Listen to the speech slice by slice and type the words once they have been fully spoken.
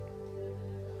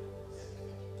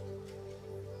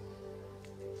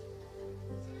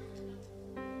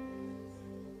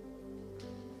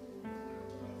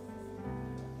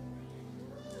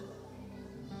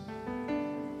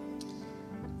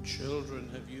Children,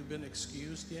 have you been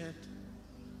excused yet?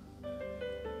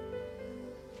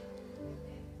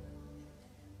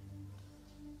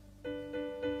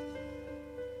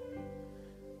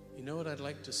 You know what I'd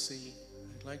like to see?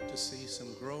 I'd like to see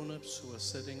some grown-ups who are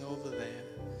sitting over there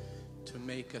to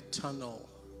make a tunnel.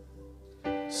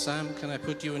 Sam, can I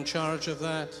put you in charge of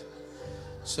that?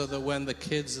 So that when the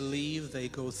kids leave, they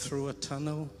go through a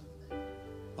tunnel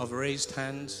of raised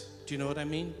hands. Do you know what I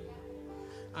mean?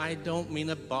 I don't mean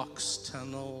a box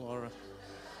tunnel or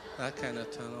that kind of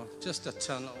tunnel, just a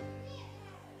tunnel.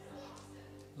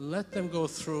 Let them go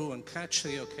through and catch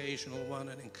the occasional one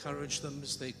and encourage them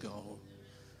as they go.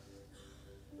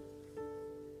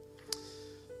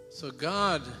 So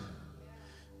God,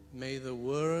 may the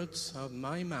words of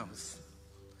my mouth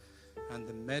and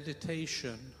the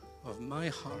meditation of my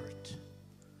heart,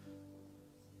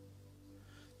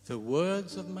 the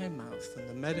words of my mouth and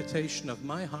the meditation of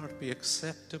my heart be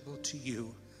acceptable to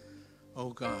you, O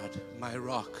God, my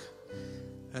rock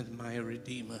and my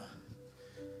redeemer.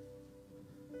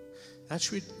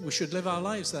 We should live our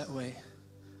lives that way.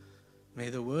 May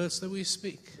the words that we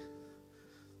speak,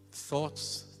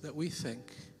 thoughts that we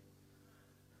think,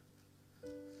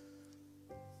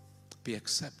 be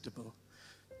acceptable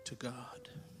to God.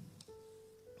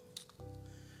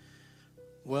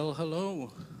 Well,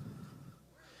 hello.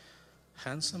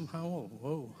 Handsome Howell,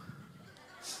 whoa.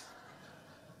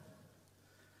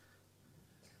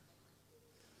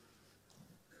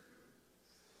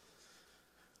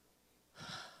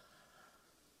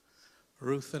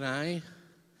 Ruth and I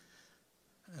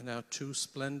and our two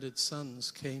splendid sons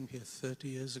came here 30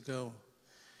 years ago,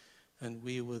 and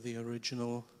we were the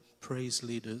original praise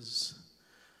leaders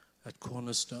at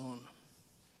Cornerstone.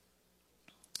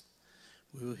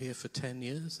 We were here for 10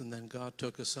 years, and then God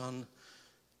took us on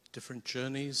different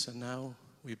journeys, and now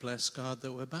we bless God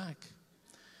that we're back.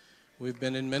 We've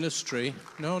been in ministry.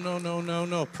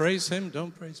 No. Praise Him,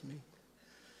 don't praise me.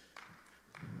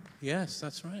 Yes,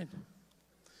 that's right.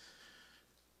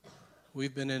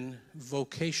 We've been in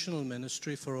vocational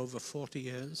ministry for over 40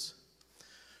 years,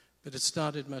 but it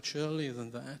started much earlier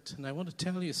than that. And I want to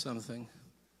tell you something.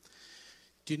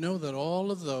 Do you know that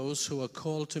all of those who are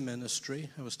called to ministry,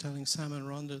 I was telling Sam and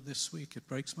Rhonda this week, it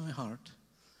breaks my heart,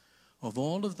 of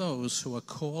all of those who are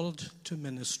called to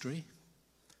ministry,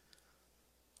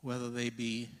 whether they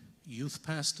be youth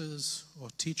pastors or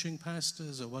teaching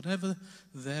pastors or whatever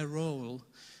their role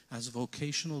as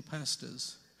vocational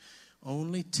pastors,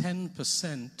 only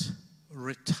 10%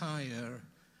 retire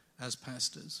as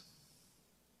pastors.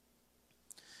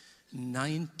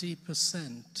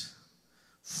 90%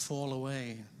 fall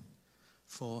away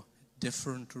for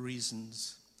different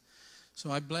reasons. So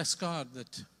I bless God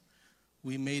that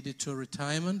we made it to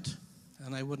retirement,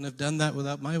 and I wouldn't have done that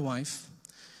without my wife,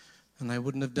 and I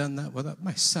wouldn't have done that without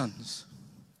my sons.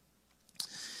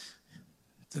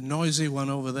 The noisy one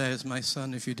over there is my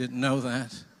son, if you didn't know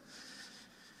that.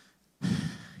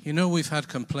 You know, we've had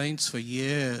complaints for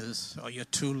years. Oh, you're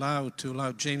too loud, too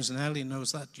loud. James and Ellie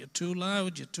knows that. You're too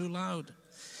loud, you're too loud.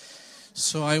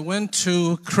 So I went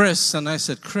to Chris and I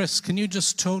said, Chris, can you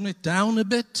just tone it down a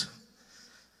bit?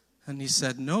 And he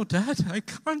said, no, Dad, I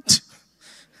can't.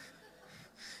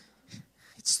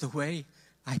 It's the way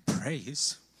I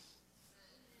praise.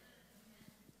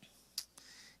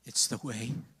 It's the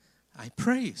way I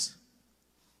praise.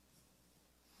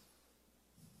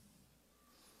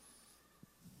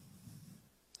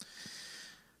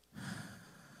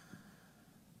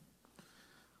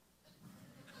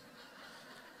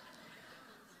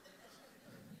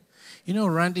 You know,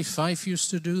 Randy Fife used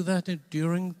to do that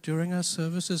during our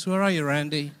services. Where are you,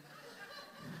 Randy?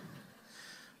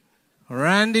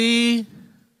 Randy?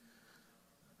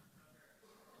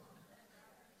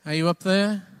 Are you up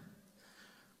there?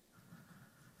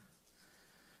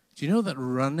 Do you know that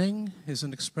running is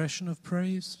an expression of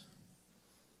praise?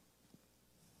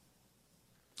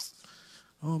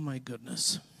 Oh, my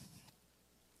goodness.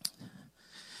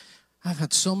 I've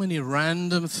had so many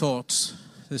random thoughts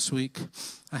this week.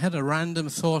 I had a random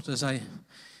thought as I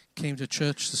came to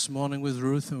church this morning with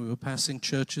Ruth, and we were passing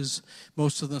churches.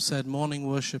 Most of them said morning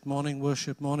worship, morning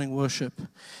worship, morning worship.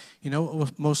 You know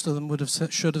what most of them would have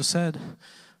said, should have said?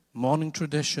 Morning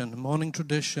tradition, morning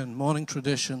tradition, morning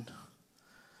tradition.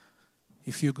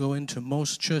 If you go into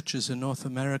most churches in North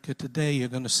America today, you're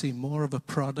going to see more of a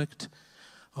product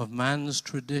of man's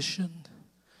tradition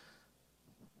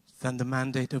than the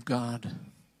mandate of God.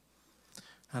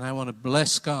 And I want to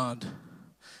bless God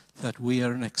that we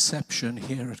are an exception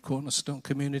here at Cornerstone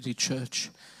Community Church.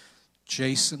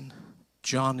 Jason,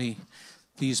 Johnny,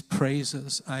 these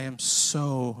praisers, I am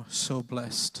so, so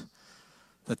blessed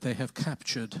that they have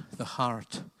captured the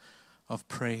heart of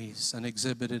praise and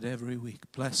exhibit it every week.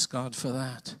 Bless God for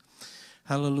that.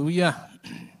 Hallelujah.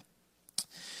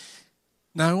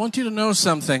 Now, I want you to know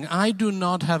something. I do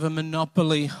not have a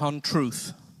monopoly on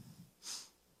truth.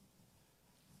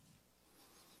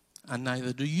 And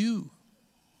neither do you.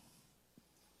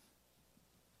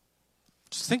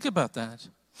 Just think about that.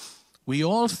 We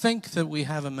all think that we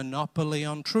have a monopoly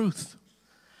on truth.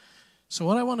 So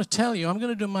what I want to tell you, I'm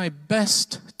going to do my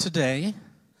best today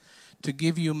to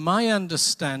give you my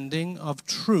understanding of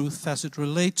truth as it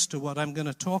relates to what I'm going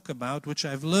to talk about, which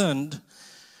I've learned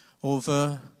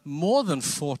over more than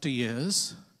 40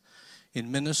 years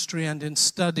in ministry and in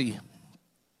study.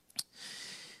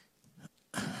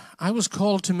 I was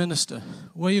called to minister.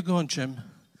 Where are you going, Jim?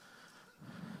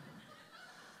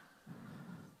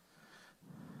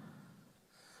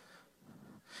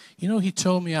 You know, he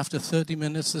told me after 30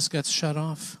 minutes this gets shut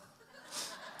off.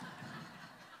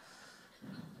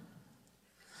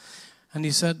 And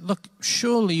he said, look,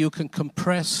 surely you can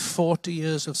compress 40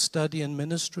 years of study and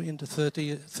ministry into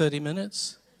 30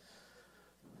 minutes.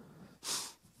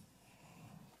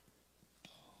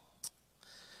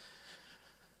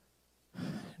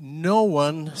 No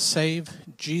one save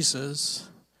Jesus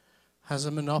has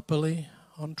a monopoly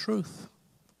on truth.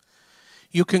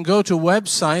 You can go to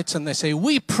websites and they say,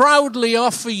 we proudly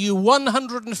offer you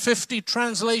 150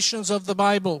 translations of the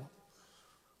Bible.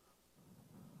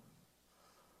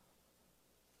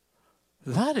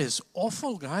 That is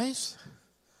awful, guys.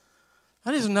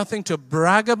 That is nothing to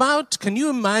brag about. Can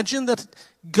you imagine that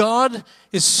God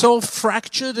is so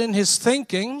fractured in his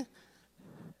thinking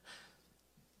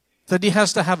that he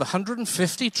has to have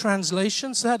 150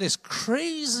 translations? That is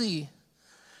crazy.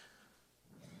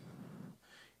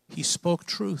 He spoke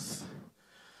truth.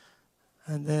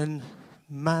 And then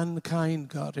mankind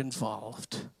got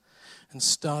involved and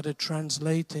started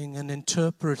translating and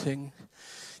interpreting.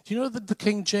 Do you know that the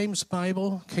King James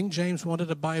Bible, King James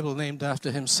wanted a Bible named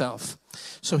after himself.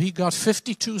 So he got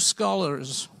 52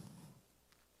 scholars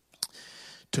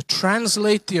to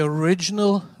translate the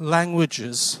original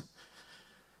languages.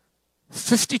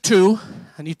 52,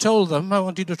 and he told them, I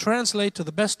want you to translate to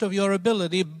the best of your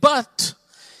ability, but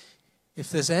if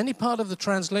there's any part of the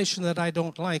translation that I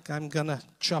don't like, I'm going to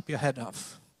chop your head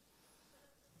off.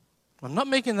 I'm not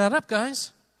making that up,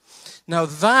 guys. Now,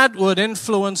 that would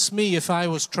influence me if I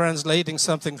was translating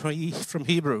something from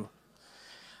Hebrew.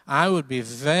 I would be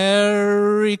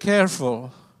very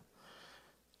careful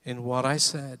in what I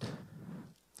said.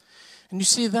 And you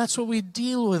see, that's what we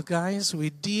deal with, guys.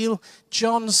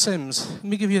 John Sims. Let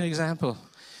me give you an example.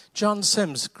 John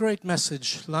Sims, great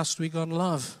message last week on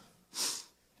love.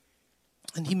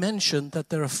 And he mentioned that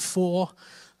there are 4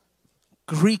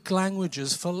 Greek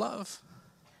languages for love.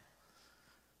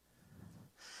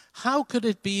 How could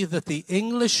it be that the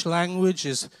English language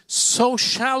is so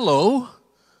shallow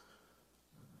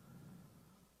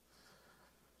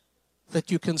that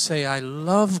you can say, I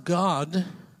love God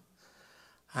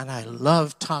and I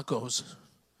love tacos?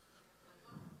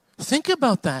 Think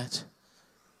about that.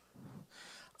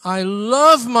 I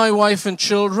love my wife and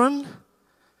children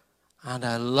and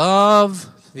I love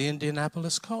the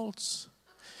Indianapolis Colts.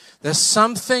 There's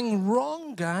something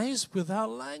wrong, guys, with our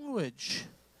language.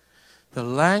 The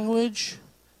language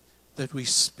that we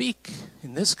speak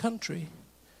in this country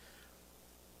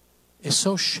is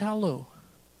so shallow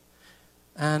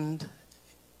and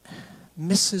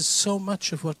misses so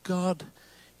much of what God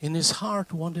in his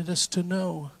heart wanted us to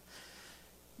know.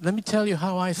 Let me tell you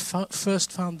how I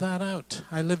first found that out.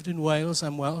 I lived in Wales,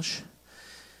 I'm Welsh.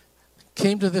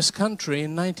 Came to this country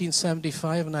in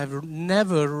 1975 and I've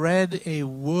never read a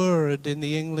word in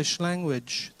the English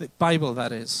language, the Bible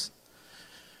that is.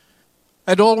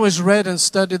 I'd always read and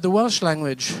studied the Welsh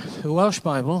language, the Welsh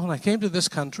Bible, and I came to this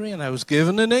country and I was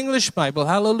given an English Bible.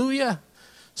 Hallelujah.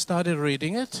 Started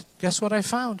reading it. Guess what I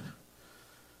found?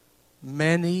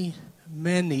 Many,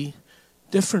 many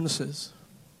differences.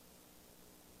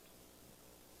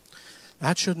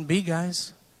 That shouldn't be,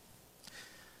 guys.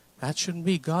 That shouldn't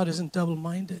be. God isn't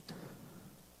double-minded.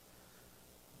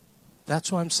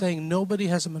 That's why I'm saying nobody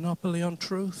has a monopoly on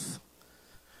truth.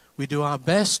 We do our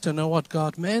best to know what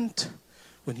God meant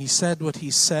when he said what he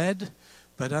said,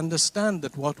 but understand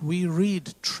that what we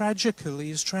read tragically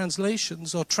is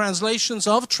translations, or translations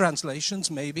of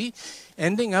translations maybe,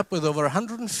 ending up with over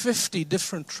 150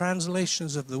 different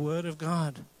translations of the Word of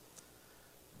God.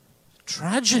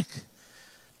 Tragic.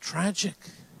 Tragic.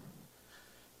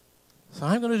 So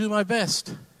I'm going to do my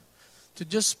best to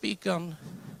just speak on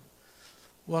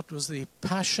what was the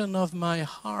passion of my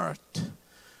heart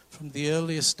from the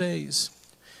earliest days.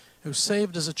 I was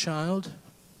saved as a child,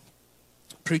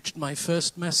 preached my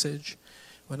first message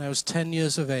when I was 10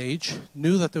 years of age,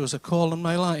 knew that there was a call in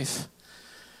my life.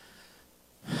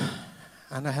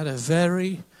 And I had a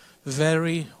very,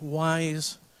 very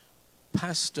wise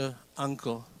pastor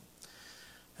uncle.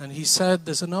 And he said,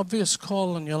 there's an obvious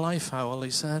call in your life, Howell,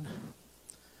 he said.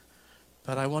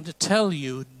 But I want to tell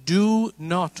you, do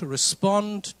not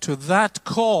respond to that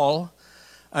call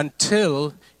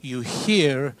until you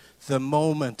hear the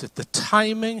moment. The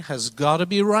timing has got to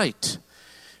be right.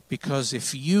 Because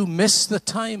if you miss the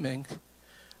timing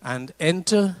and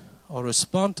enter or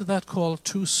respond to that call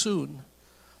too soon,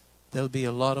 there'll be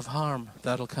a lot of harm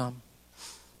that'll come.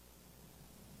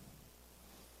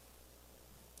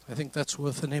 I think that's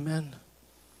worth an amen.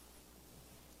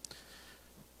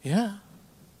 Yeah.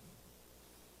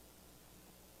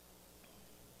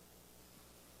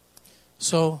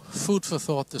 So, food for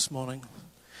thought this morning.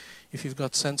 If you've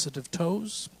got sensitive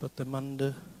toes, put them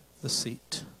under the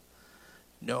seat.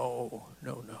 No.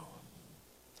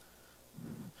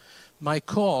 My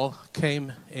call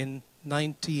came in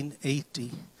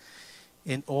 1980,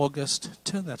 in August.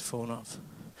 Turn that phone off.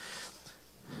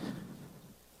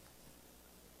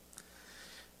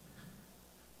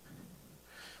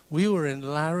 We were in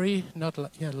Larry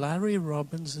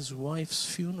Robbins' wife's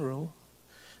funeral,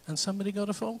 and somebody got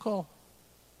a phone call.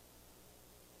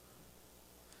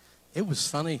 It was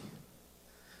funny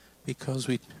because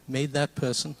we made that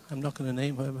person, I'm not going to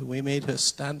name her, but we made her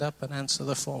stand up and answer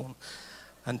the phone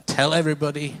and tell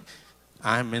everybody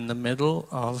I'm in the middle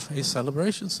of a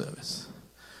celebration service.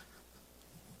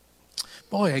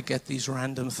 Boy, I get these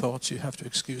random thoughts. You have to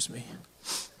excuse me.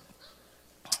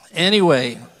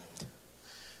 Anyway,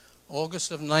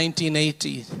 August of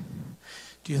 1980.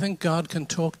 Do you think God can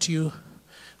talk to you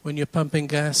when you're pumping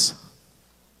gas?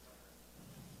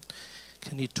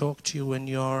 Can he talk to you when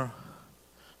you're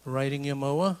riding your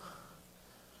mower?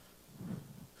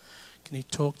 Can he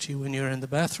talk to you when you're in the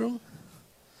bathroom?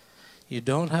 You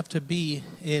don't have to be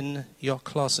in your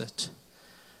closet.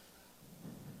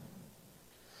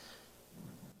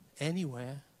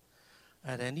 Anywhere,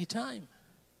 at any time.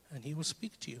 And he will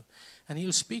speak to you. And he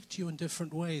will speak to you in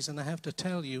different ways. And I have to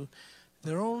tell you,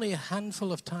 there are only a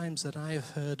handful of times that I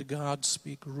have heard God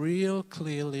speak real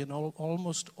clearly and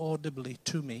almost audibly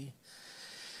to me.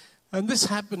 And this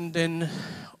happened in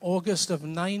August of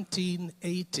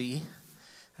 1980.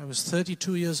 I was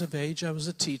 32 years of age. I was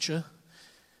a teacher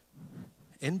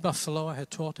in Buffalo. I had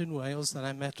taught in Wales. Then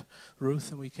I met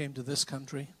Ruth and we came to this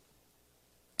country.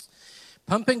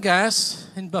 Pumping gas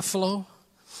in Buffalo.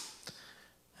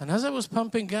 And as I was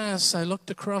pumping gas, I looked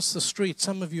across the street.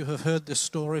 Some of you have heard this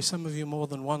story, some of you more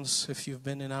than once if you've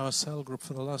been in our cell group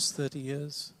for the last 30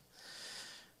 years.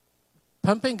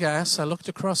 Pumping gas, I looked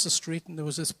across the street and there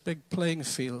was this big playing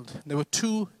field. There were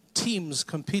two teams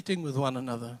competing with one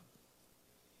another.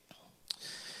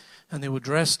 And they were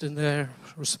dressed in their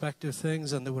respective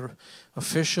things, and there were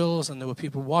officials and there were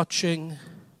people watching.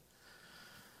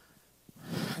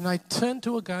 And I turned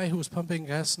to a guy who was pumping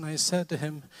gas and I said to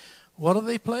him, "What are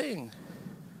they playing?"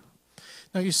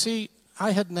 Now you see,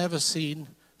 I had never seen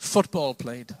football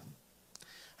played.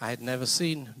 I had never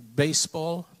seen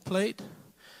baseball played.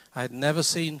 I had never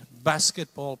seen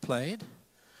basketball played.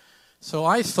 So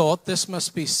I thought this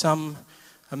must be some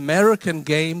American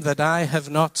game that I have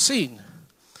not seen.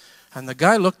 And the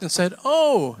guy looked and said,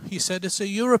 "Oh," he said, "it's a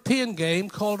European game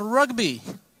called rugby."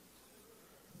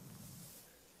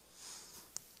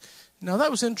 Now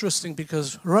that was interesting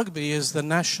because rugby is the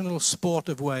national sport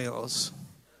of Wales.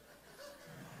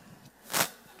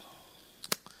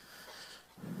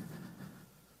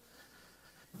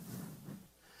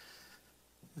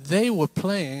 They were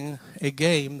playing a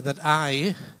game that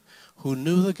I, who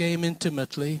knew the game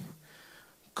intimately,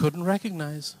 couldn't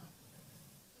recognize.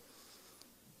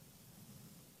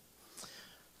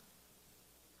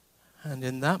 And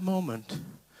in that moment,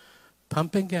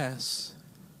 pumping gas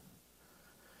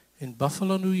in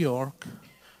Buffalo, New York,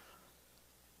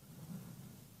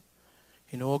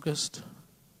 in August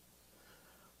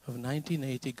of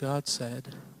 1980, God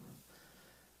said,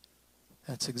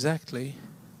 "That's exactly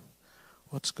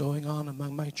what's going on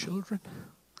among my children.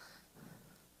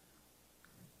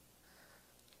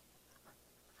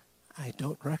 I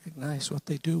don't recognize what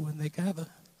they do when they gather."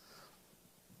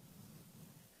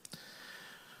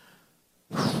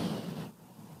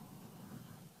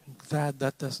 I'm glad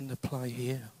that doesn't apply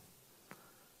here.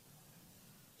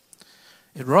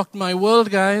 It rocked my world,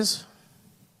 guys.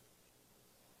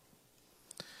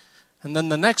 And then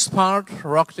the next part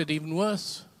rocked it even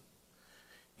worse.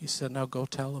 He said, "Now go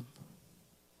tell them."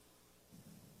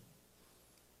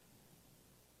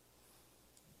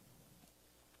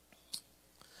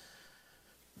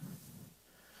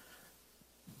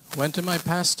 Went to my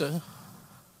pastor,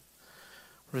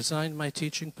 resigned my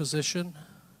teaching position,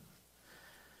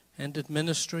 ended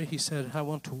ministry. He said, I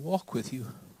want to walk with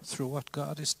you through what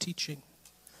God is teaching.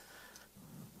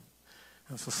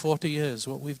 And for 40 years,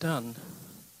 what we've done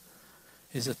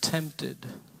is attempted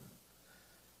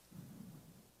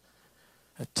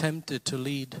to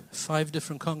lead 5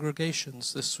 different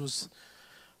congregations. This was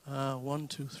 1,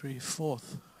 2, 3,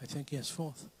 4th. I think, yes,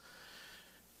 4th.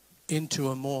 Into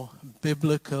a more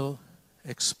biblical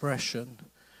expression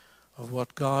of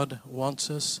what God wants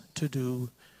us to do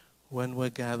when we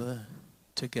gather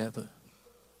together.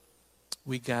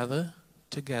 We gather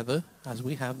together, as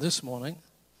we have this morning,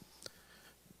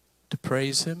 to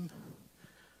praise Him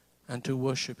and to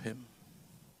worship Him.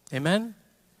 Amen?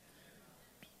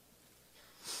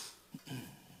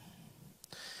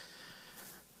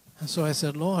 And so I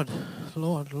said, Lord,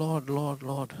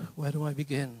 where do I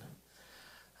begin?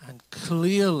 And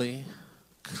clearly,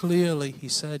 He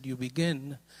said, you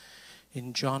begin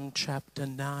in John chapter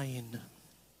 9.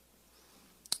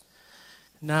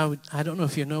 Now, I don't know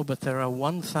if you know, but there are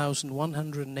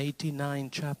 1,189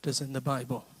 chapters in the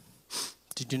Bible.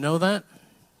 Did you know that?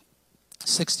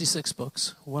 66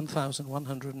 books,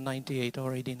 1,198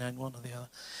 or 89, one or the other.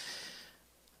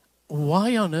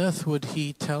 Why on earth would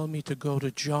He tell me to go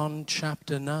to John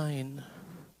chapter 9?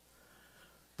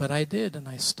 But I did, and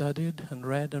I studied and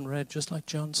read, just like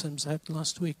John Sims said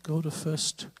last week. Go to 1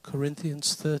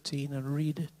 Corinthians 13 and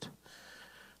read it,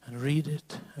 and read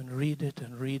it, and read it,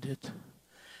 and read it.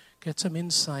 Get some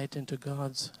insight into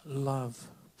God's love.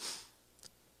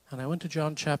 And I went to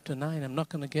John chapter 9. I'm not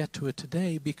going to get to it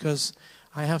today because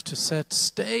I have to set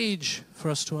stage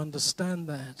for us to understand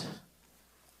that.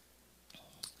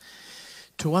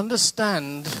 To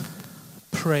understand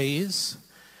praise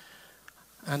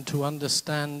and to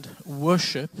understand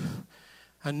worship,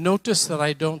 and notice that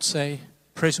I don't say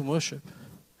praise and worship.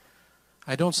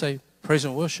 I don't say praise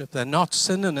and worship. They're not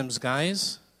synonyms,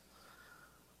 guys.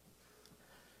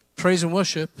 Praise and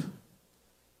worship,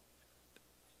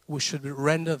 we should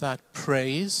render that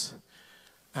praise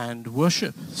and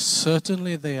worship.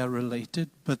 Certainly they are related,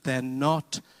 but they're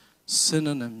not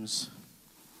synonyms.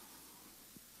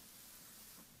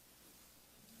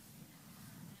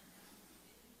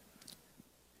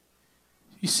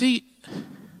 You see,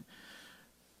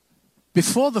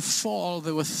 before the fall,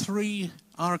 there were 3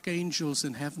 archangels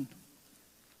in heaven.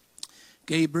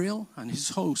 Gabriel and his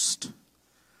host.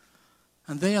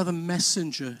 And they are the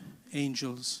messenger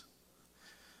angels.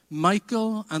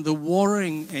 Michael and the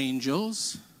warring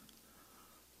angels.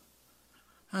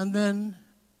 And then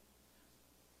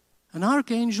an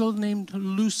archangel named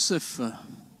Lucifer.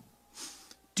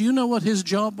 Do you know what his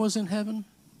job was in heaven?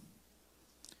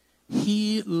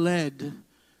 He led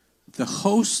the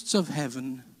hosts of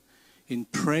heaven in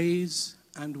praise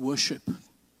and worship.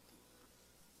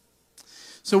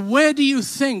 So where do you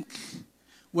think,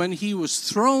 when he was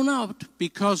thrown out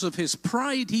because of his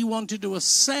pride, he wanted to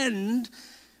ascend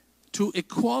to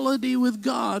equality with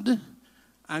God,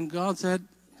 and God said,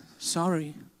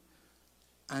 sorry,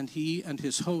 and he and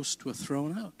his host were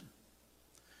thrown out?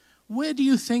 Where do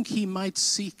you think he might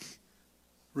seek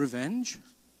revenge?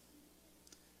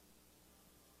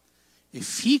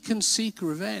 If he can seek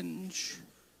revenge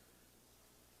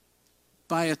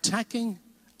by attacking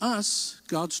us,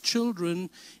 God's children,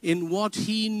 in what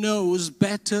he knows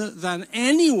better than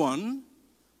anyone,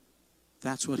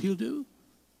 that's what he'll do.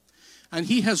 And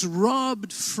he has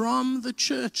robbed from the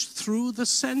church through the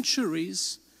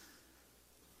centuries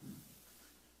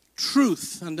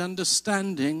truth and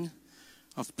understanding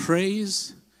of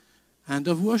praise and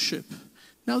of worship.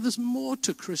 Now, there's more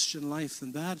to Christian life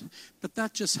than that, but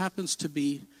that just happens to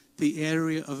be the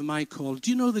area of my call.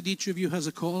 Do you know that each of you has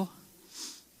a call?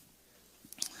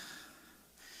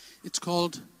 It's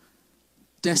called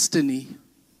destiny.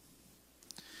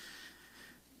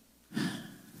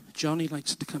 Johnny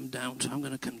likes to come down, so I'm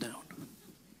going to come down.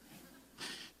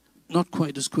 Not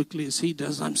quite as quickly as he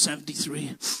does. I'm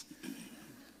 73.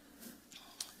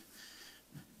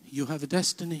 You have a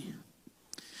destiny.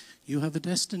 You have a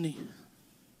destiny.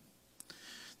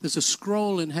 There's a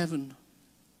scroll in heaven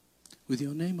with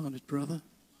your name on it, brother.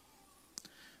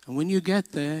 And when you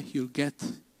get there, you'll get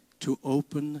to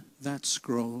open that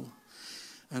scroll.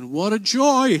 And what a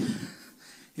joy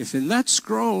if in that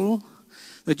scroll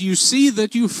that you see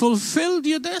that you fulfilled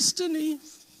your destiny.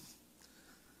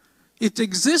 It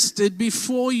existed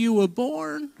before you were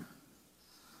born.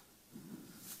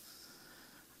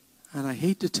 And I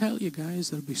hate to tell you guys,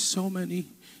 there'll be so many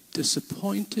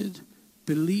disappointed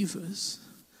believers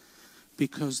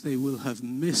because they will have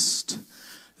missed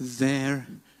their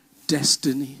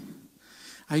destiny.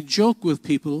 I joke with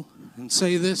people and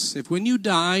say this: if when you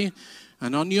die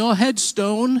and on your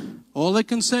headstone, all they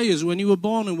can say is when you were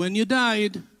born and when you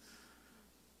died,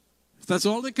 if that's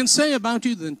all they can say about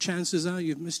you, then chances are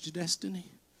you've missed your destiny.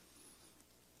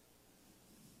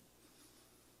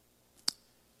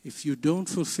 If you don't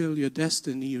fulfill your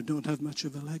destiny, you don't have much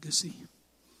of a legacy.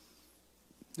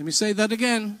 Let me say that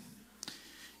again.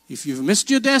 If you've missed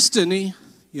your destiny,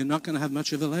 you're not going to have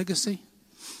much of a legacy.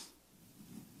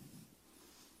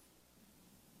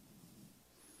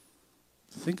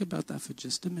 Think about that for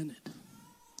just a minute.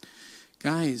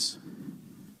 Guys,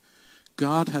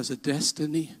 God has a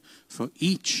destiny for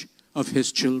each of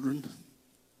his children.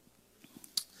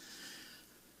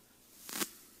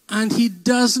 And he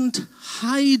doesn't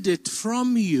hide it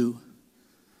from you.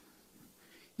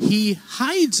 He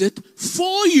hides it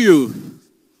for you.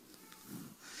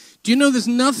 Do you know there's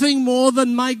nothing more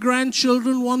than my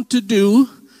grandchildren want to do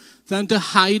than to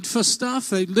hide for stuff?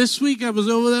 This week I was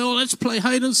over there, oh, let's play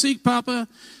hide and seek, Papa.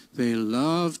 They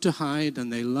love to hide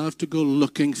and they love to go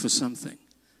looking for something.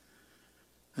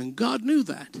 And God knew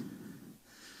that.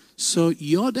 So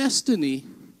your destiny,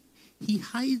 he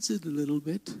hides it a little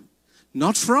bit.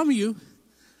 Not from you,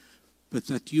 but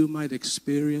that you might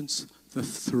experience the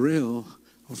thrill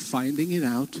of finding it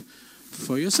out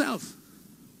for yourself.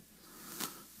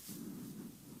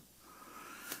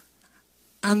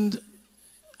 And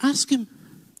ask him.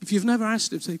 If you've never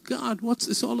asked him, say, God, what's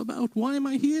this all about? Why am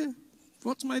I here?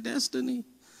 What's my destiny?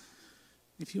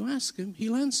 If you ask him,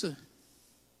 he'll answer.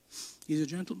 He's a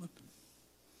gentleman.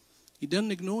 He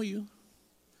doesn't ignore you.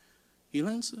 He'll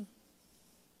answer.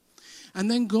 And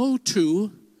then go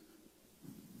to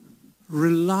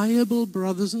reliable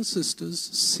brothers and sisters,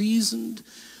 seasoned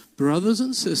brothers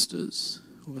and sisters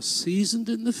who are seasoned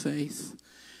in the faith,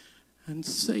 and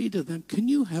say to them, can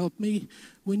you help me?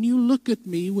 When you look at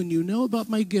me, when you know about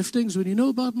my giftings, when you know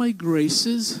about my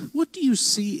graces, what do you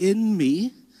see in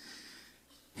me?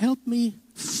 Help me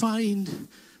find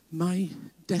my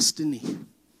destiny.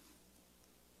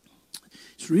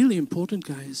 It's really important,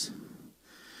 guys.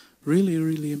 Really,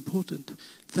 really important.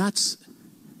 That's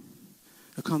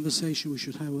a conversation we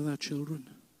should have with our children.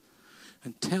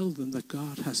 And tell them that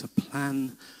God has a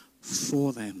plan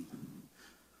for them.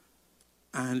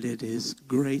 And it is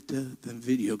greater than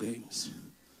video games.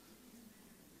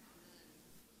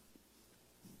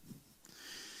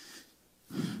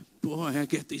 Boy, I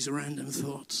get these random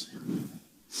thoughts.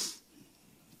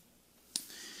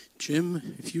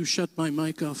 Jim, if you shut my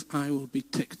mic off, I will be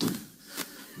ticked.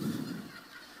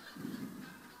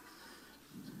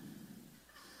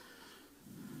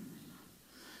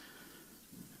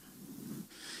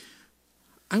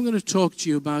 I'm going to talk to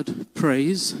you about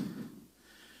praise,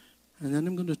 and then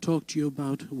I'm going to talk to you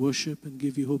about worship and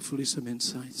give you hopefully some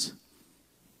insights.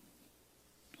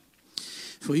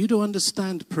 For you to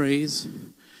understand praise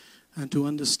and to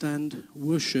understand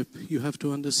worship, you have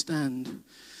to understand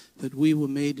that we were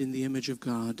made in the image of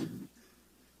God.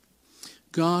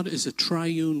 God is a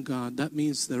triune God. That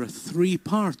means there are three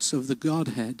parts of the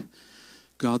Godhead.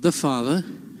 God the Father,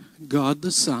 God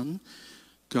the Son,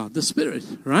 God the Spirit,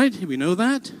 right? We know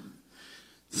that?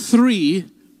 Three,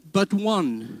 but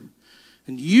one.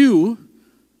 And you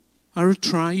are a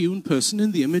triune person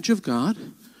in the image of God.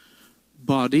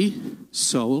 Body,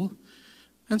 soul,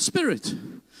 and spirit.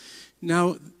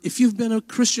 Now, if you've been a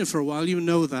Christian for a while, you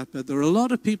know that. But there are a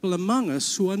lot of people among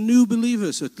us who are new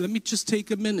believers. So let me just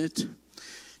take a minute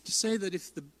to say that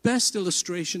if the best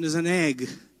illustration is an egg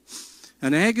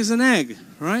is an egg,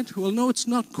 right? Well, no, it's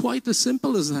not quite as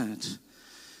simple as that.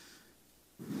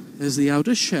 There's the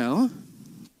outer shell.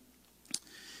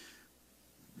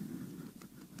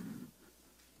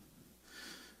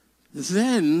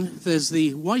 Then there's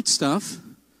the white stuff.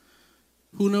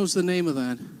 Who knows the name of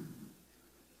that?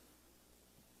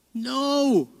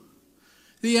 No!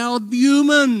 The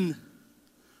albumin.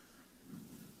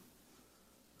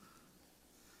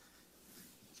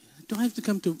 Do I have to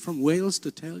come from Wales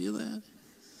to tell you that?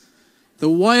 The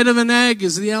white of an egg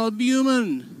is the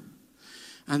albumin.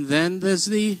 And then there's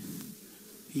the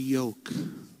yolk.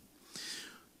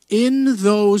 In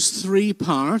those three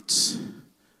parts,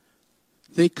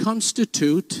 they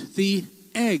constitute the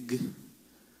egg.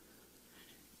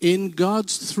 In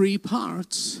God's three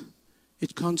parts,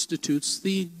 it constitutes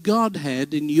the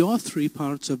Godhead. In your three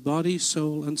parts of body,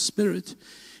 soul, and spirit,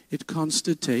 it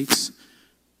constitutes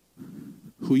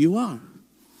who you are.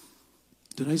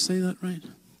 Did I say that right?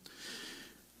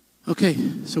 Okay,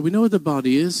 so we know what the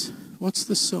body is. What's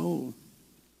the soul?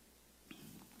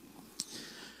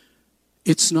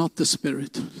 It's not the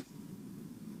spirit.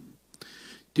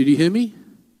 Did you hear me?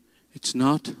 It's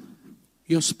not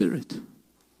your spirit.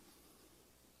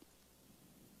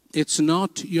 It's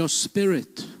not your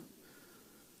spirit.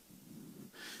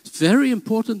 It's very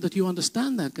important that you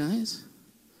understand that, guys.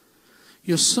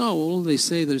 Your soul, they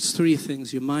say there's three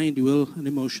things: your mind, your will, and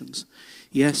emotions.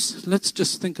 Yes, let's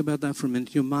just think about that for a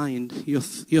minute. Your mind, your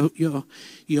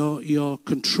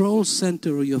control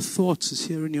center or your thoughts is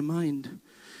here in your mind.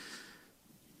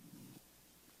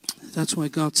 That's why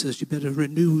God says you better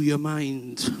renew your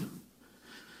mind.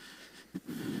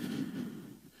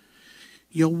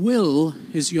 Your will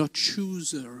is your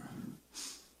chooser.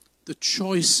 The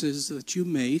choices that you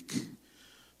make,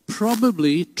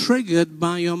 probably triggered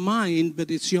by your mind, but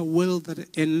it's your will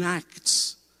that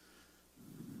enacts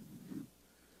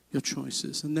your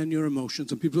choices. And then your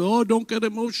emotions. And people, oh, don't get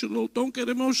emotional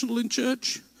in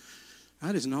church.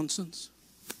 That is nonsense.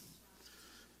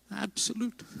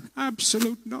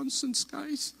 Absolute nonsense,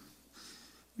 guys.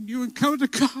 When you encounter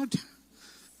God,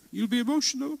 you'll be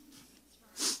emotional.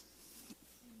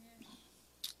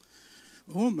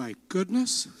 Oh my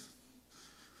goodness.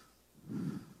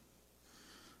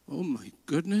 Oh my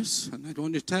goodness. And I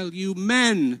want to tell you,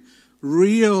 men,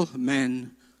 real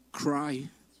men, cry.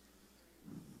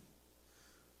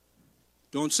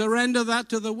 Don't surrender that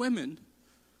to the women.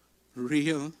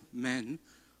 Real men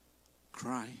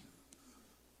cry.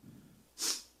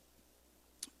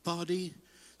 Body,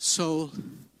 soul,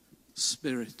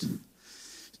 spirit.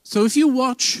 So if you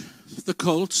watch the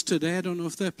Colts today, I don't know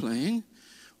if they're playing,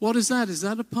 what is that? Is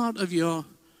that a part of your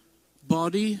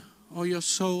body or your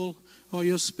soul or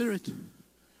your spirit?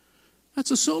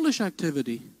 That's a soulish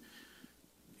activity.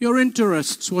 Your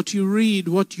interests, what you read,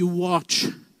 what you watch.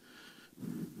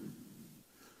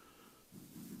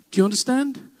 Do you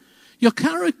understand? Your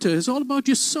character is all about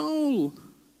your soul.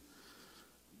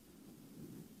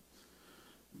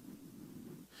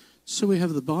 So we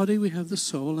have the body, we have the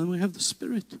soul, and we have the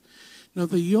spirit. Now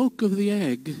the yolk of the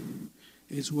egg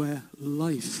is where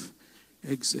life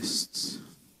exists.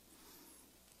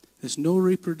 There's no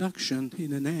reproduction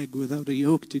in an egg without a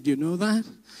yolk. Did you know that?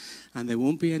 And there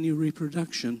won't be any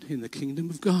reproduction in the kingdom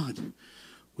of God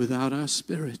without our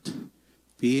spirit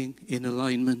being in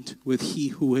alignment with He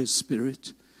who is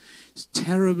Spirit. It's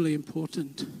terribly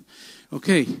important.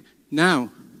 Okay,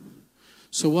 now,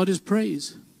 so what is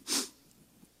praise?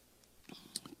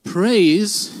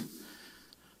 Praise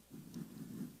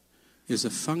is a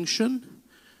function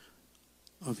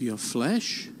of your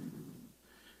flesh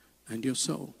and your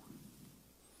soul.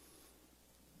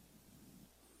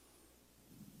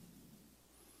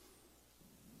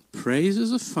 Praise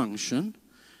is a function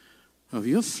of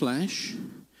your flesh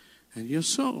and your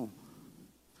soul.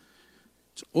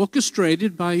 It's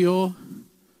orchestrated by your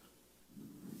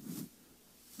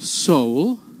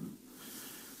soul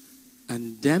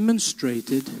and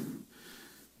demonstrated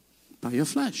by your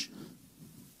flesh.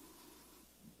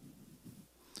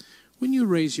 When you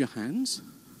raise your hands,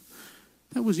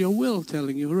 that was your will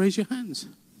telling you to raise your hands.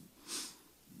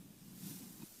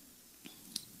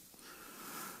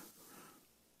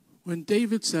 When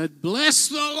David said, "Bless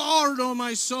the Lord, O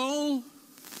my soul,"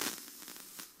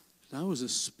 that was the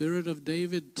spirit of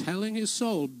David telling his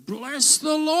soul, bless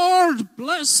the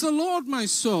Lord, my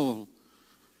soul.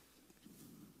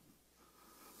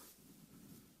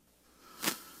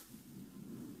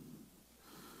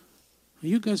 Are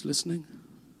you guys listening?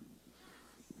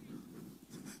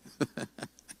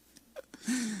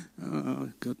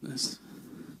 Oh, goodness.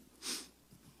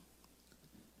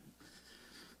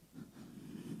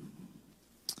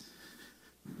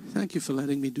 Thank you for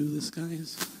letting me do this,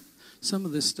 guys. Some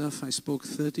of this stuff I spoke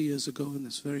 30 years ago in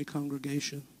this very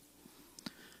congregation.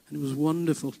 And it was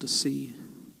wonderful to see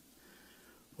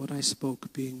what I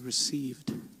spoke being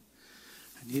received.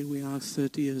 And here we are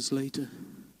 30 years later,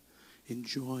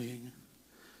 enjoying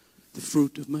the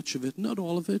fruit of much of it. Not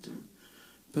all of it,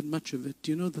 but much of it.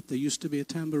 Do you know that there used to be a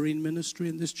tambourine ministry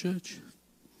in this church?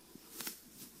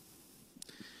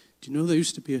 Do you know there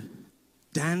used to be a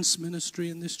dance ministry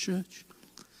in this church?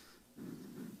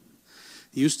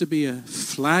 There used to be a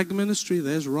flag ministry.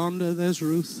 There's Rhonda, there's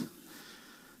Ruth,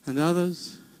 and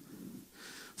others.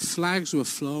 Flags were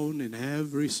flown in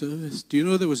every service. Do you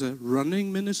know there was a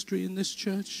running ministry in this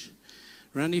church?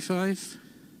 Randy Fife,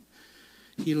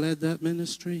 he led that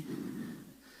ministry.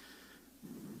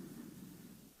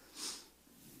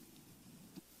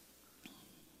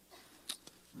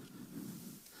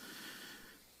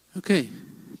 Okay,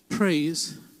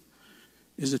 praise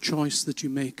is a choice that you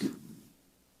make.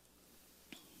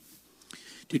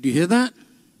 Did you hear that?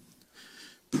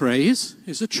 Praise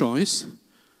is a choice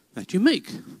that you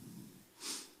make.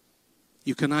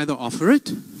 You can either offer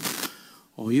it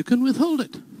or you can withhold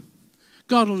it.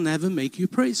 God will never make you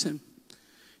praise Him.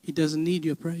 He doesn't need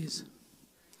your praise.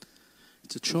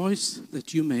 It's a choice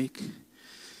that you make.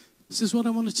 This is what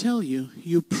I want to tell you.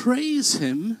 You praise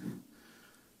him.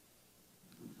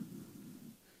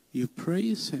 You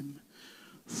praise him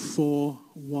for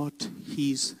what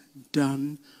he's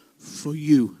done for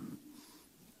you.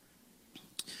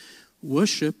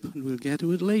 Worship, and we'll get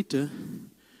to it later,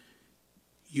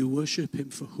 you worship him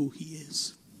for who he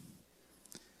is.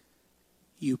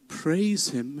 You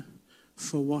praise him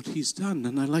for what he's done.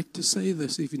 And I like to say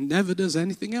this, if he never does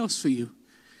anything else for you,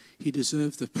 he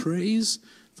deserves the praise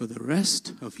for the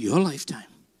rest of your lifetime.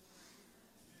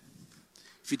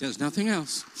 If he does nothing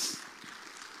else.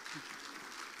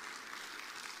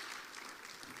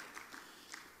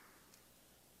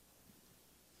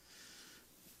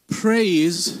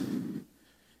 Praise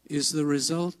is the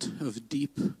result of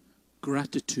deep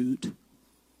gratitude.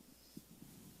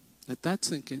 Let that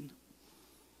sink in.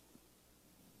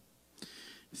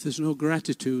 If there's no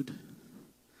gratitude,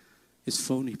 it's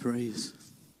phony praise.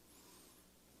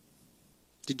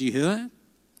 Did you hear that?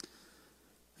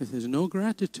 If there's no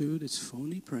gratitude, it's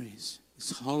phony praise.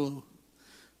 It's hollow,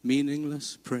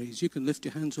 meaningless praise. You can lift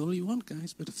your hands all you want,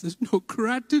 guys, but if there's no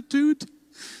gratitude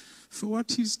for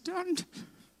what he's done,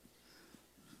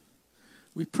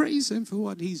 we praise him for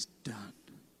what he's done.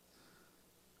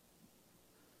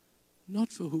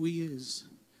 Not for who he is.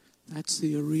 That's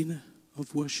the arena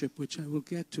of worship, which I will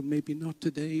get to, maybe not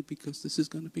today, because this is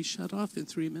going to be shut off in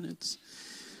 3 minutes.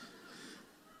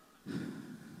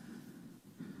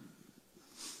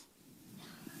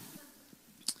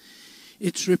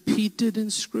 It's repeated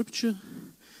in Scripture.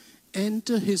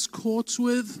 Enter his courts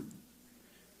with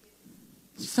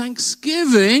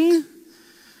thanksgiving,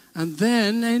 and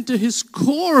then enter his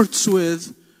courts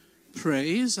with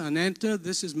praise, and enter,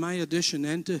 this is my addition,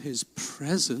 enter his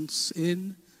presence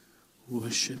in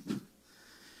worship.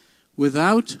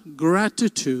 Without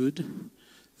gratitude,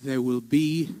 there will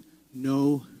be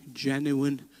no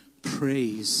genuine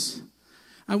praise.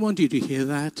 I want you to hear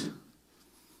that.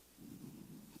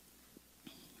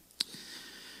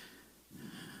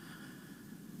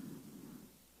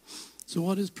 So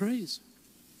what is praise?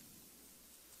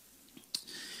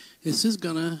 This is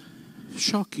going to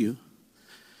shock you,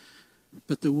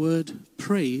 but the word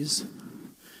praise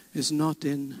is not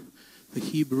in the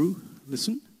Hebrew.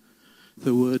 Listen.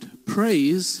 The word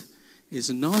praise is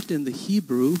not in the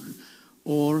Hebrew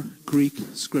or Greek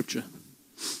scripture.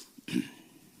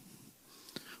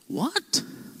 What?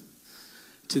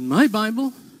 It's in my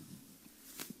Bible.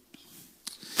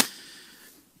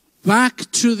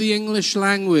 Back to the English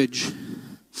language.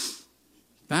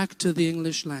 Back to the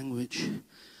English language.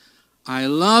 I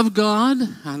love God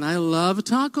and I love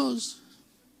tacos.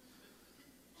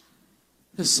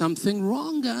 There's something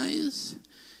wrong, guys.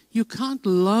 You can't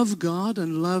love God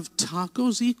and love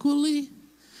tacos equally.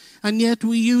 And yet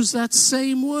we use that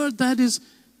same word. That is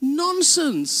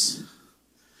nonsense.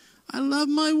 I love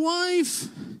my wife,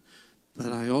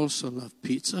 but I also love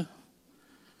pizza.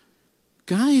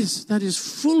 Guys, that is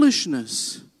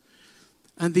foolishness.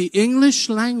 And the English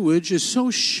language is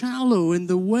so shallow in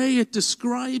the way it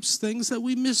describes things that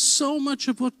we miss so much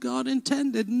of what God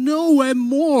intended. Nowhere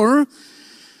more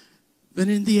than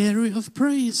in the area of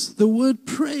praise. The word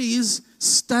praise,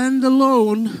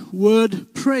 standalone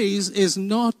word praise, is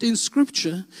not in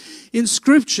Scripture. In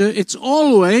Scripture, it's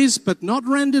always, but not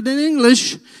rendered in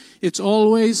English, it's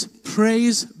always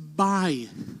praise by.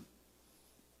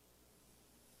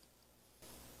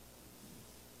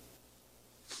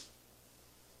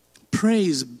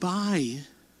 Praise by.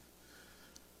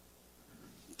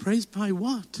 Praise by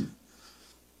what?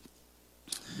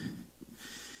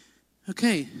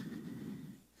 Okay.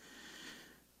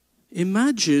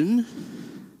 Imagine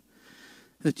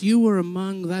that you were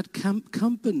among that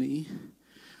company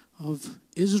of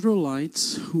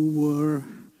Israelites who were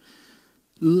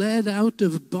led out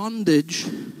of bondage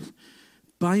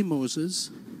by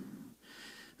Moses,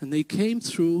 and they came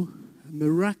through a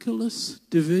miraculous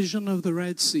division of the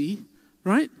Red Sea,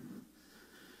 right?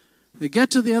 They get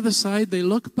to the other side, they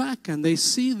look back, and they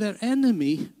see their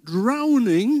enemy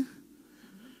drowning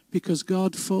because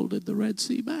God folded the Red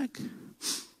Sea back.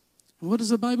 What does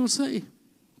the Bible say?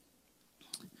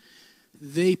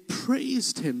 They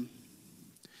praised him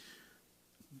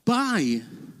by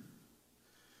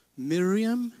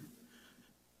Miriam,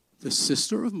 the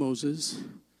sister of Moses,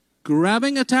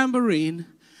 grabbing a tambourine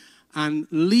and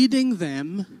leading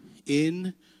them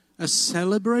in a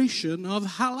celebration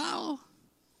of halal.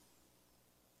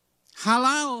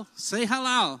 Halal. Say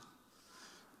halal.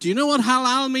 Do you know what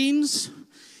halal means?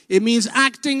 It means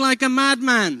acting like a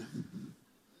madman.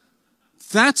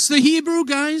 That's the Hebrew,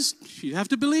 guys. You have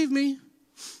to believe me.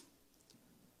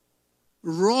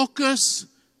 Raucous,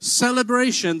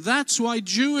 celebration. That's why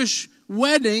Jewish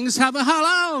weddings have a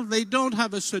halal. They don't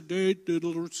have a sedate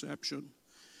little reception.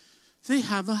 They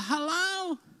have a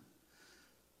halal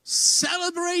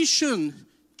celebration,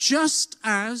 just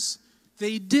as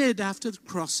they did after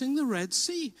crossing the Red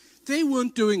Sea. They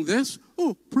weren't doing this.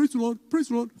 Oh, praise the Lord, praise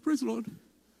the Lord, praise the Lord.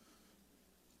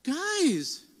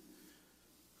 Guys.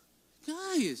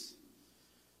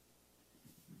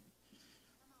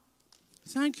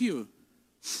 Thank you.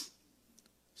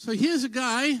 So here's a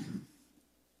guy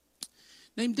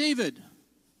named David.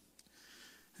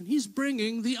 And he's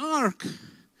bringing the ark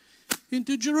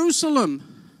into Jerusalem.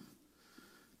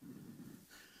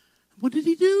 What did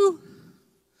he do?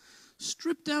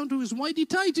 Stripped down to his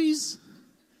whitey-tighties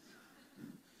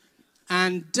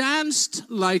and danced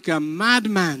like a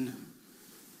madman.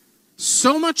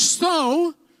 So much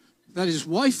so that his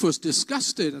wife was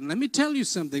disgusted. And let me tell you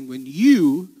something, when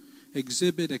you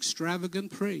exhibit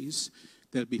extravagant praise,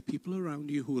 there'll be people around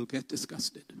you who will get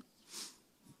disgusted.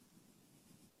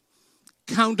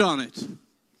 Count on it.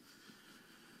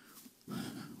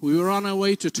 We were on our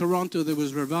way to Toronto. There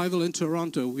was revival in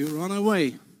Toronto. We were on our way.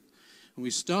 And we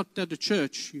stopped at a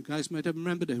church. You guys might have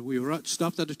remembered it. We were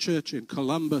stopped at a church in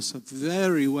Columbus, a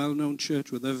very well-known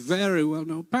church with a very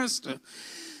well-known pastor.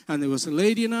 And there was a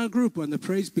lady in our group. When the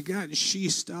praise began, she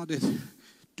started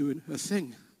doing her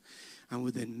thing. And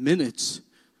within minutes,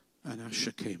 an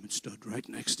usher came and stood right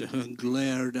next to her and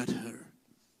glared at her.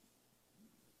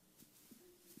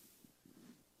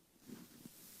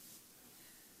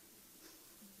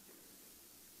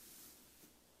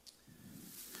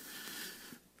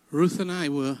 Ruth and I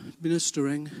were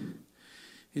ministering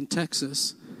in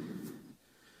Texas,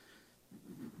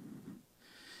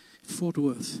 Fort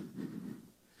Worth.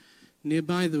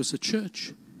 Nearby there was a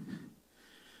church.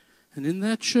 And in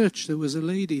that church there was a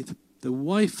lady, the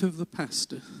wife of the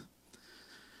pastor.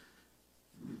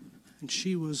 And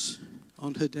she was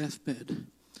on her deathbed,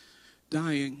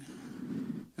 dying.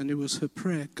 And it was her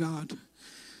prayer, God,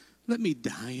 let me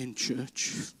die in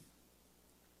church.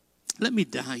 Let me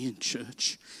die in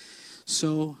church.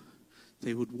 So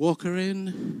they would walk her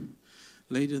in.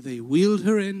 Later they wheeled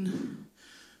her in.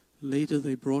 Later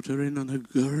they brought her in on a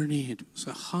gurney. It was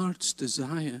her heart's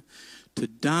desire to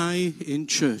die in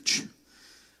church.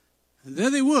 And there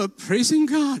they were, praising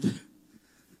God.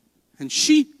 And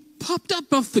she popped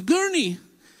up off the gurney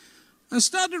and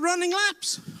started running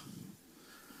laps.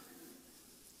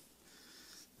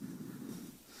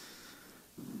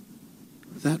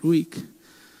 That week,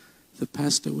 the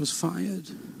pastor was fired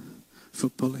for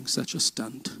pulling such a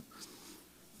stunt.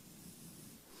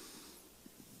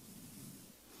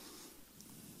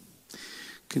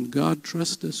 Can God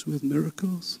trust us with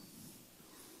miracles?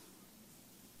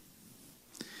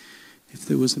 If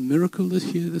there was a miracle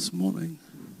here this morning,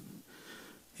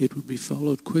 it would be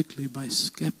followed quickly by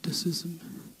skepticism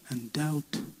and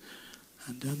doubt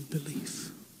and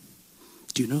unbelief.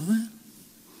 Do you know that?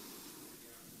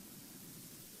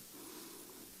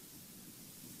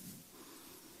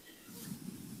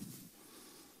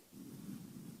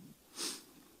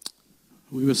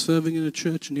 We were serving in a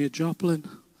church near Joplin.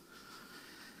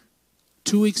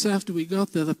 2 weeks after we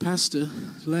got there, the pastor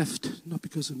left, not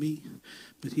because of me,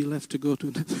 but he left to go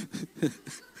to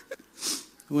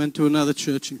went to another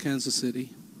church in Kansas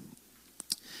City.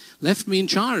 Left me in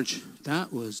charge.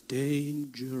 That was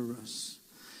dangerous.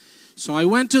 So I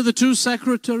went to the two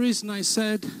secretaries and I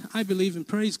said, I believe in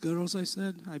praise, girls, I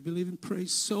said. I believe in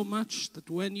praise so much that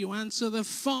when you answer the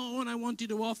phone, I want you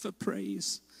to offer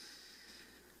praise.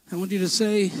 I want you to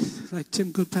say, like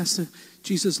Tim Goodpastor,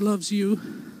 Jesus loves you,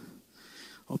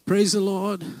 or praise the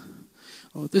Lord,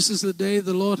 or this is the day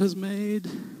the Lord has made.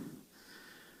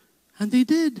 And they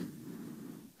did.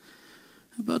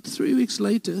 About 3 weeks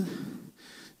later,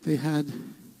 they had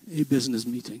a business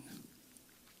meeting.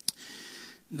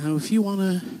 Now, if you want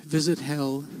to visit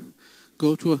hell,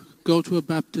 go to a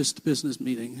Baptist business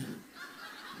meeting.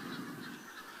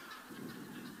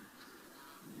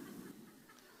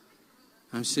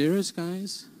 I'm serious,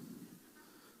 guys.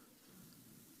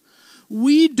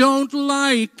 We don't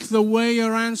like the way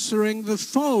you're answering the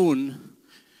phone.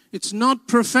 It's not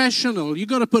professional. You've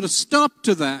got to put a stop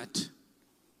to that.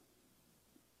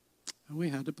 And we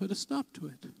had to put a stop to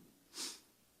it.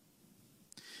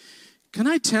 Can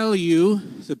I tell you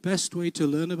the best way to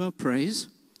learn about praise?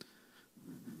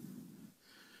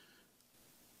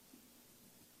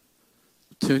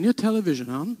 Turn your television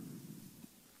on.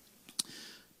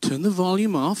 Turn the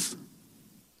volume off,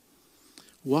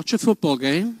 watch a football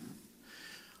game,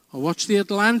 or watch the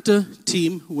Atlanta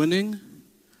team winning.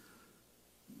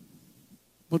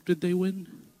 What did they win?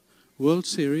 World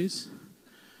Series.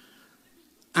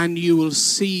 and you will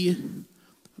see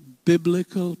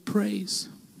biblical praise.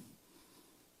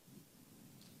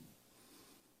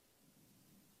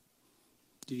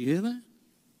 Did you hear that?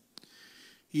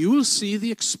 You will see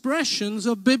the expressions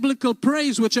of biblical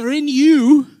praise which are in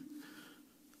you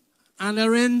and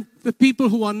are in the people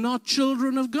who are not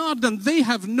children of God. And they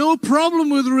have no problem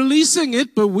with releasing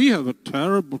it, but we have a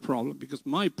terrible problem because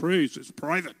my praise is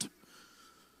private.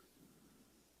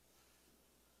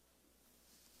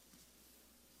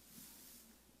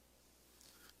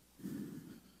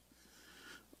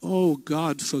 Oh,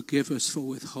 God, forgive us for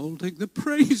withholding the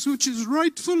praise which is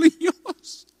rightfully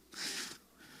yours.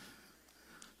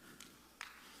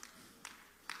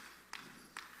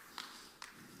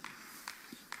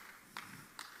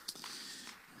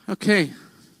 Okay.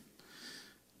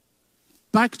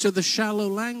 Back to the shallow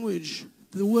language.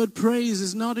 The word praise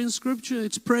is not in Scripture.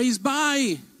 It's praise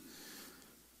by.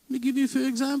 Let me give you a few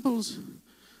examples.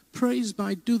 Praise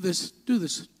by, do this.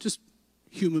 Just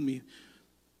humor me.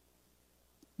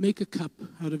 Make a cup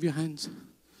out of your hands.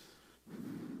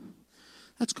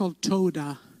 That's called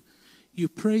Toda. You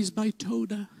praise by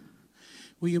Toda,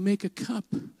 where you make a cup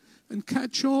and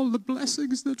catch all the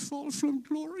blessings that fall from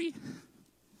glory.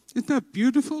 Isn't that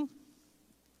beautiful?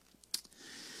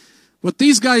 What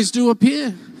these guys do up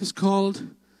here is called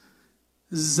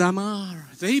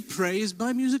Zamar. They praise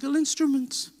by musical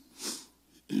instruments.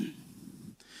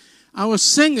 Our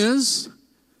singers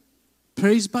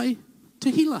praise by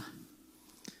Tehillah,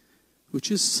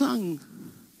 which is sung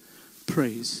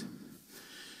praise.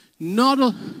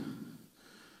 Am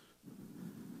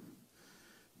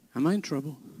I in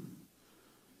trouble?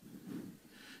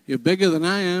 You're bigger than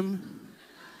I am.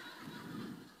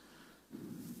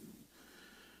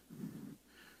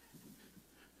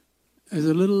 There's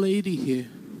a little lady here.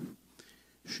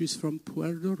 She's from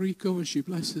Puerto Rico and she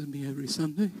blesses me every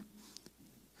Sunday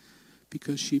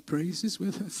because she praises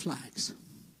with her flags.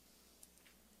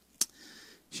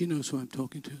 She knows who I'm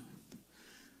talking to.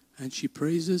 And she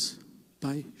praises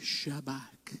by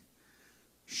Shabak.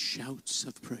 Shouts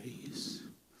of praise.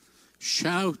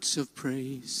 Shouts of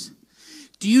praise.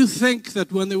 Do you think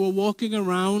that when they were walking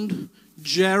around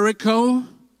Jericho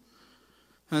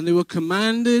and they were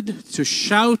commanded to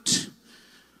shout,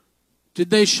 did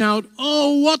they shout,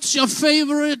 "Oh, what's your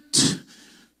favorite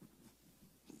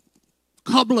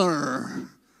cobbler?"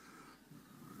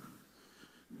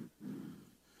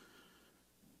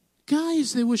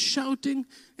 Guys, they were shouting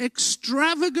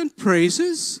extravagant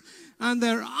praises, and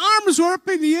their arms were up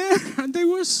in the air, and they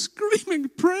were screaming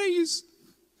praise.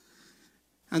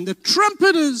 And the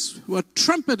trumpeters were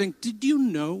trumpeting. Did you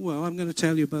know? Well, I'm going to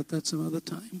tell you about that some other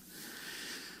time.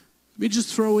 Let me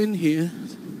just throw in here,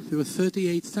 there were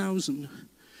 38,000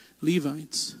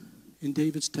 Levites in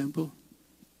David's temple.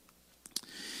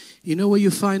 You know where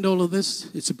you find all of this?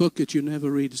 It's a book that you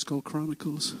never read. It's called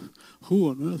Chronicles. Who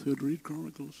on earth would read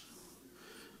Chronicles?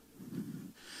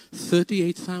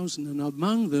 38,000, and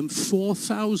among them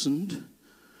 4,000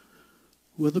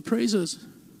 were the praisers.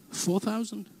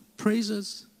 4,000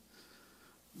 praisers.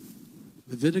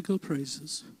 Levitical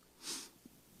praisers.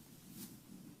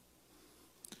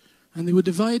 And they were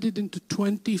divided into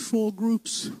 24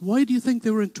 groups. Why do you think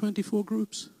they were in 24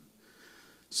 groups?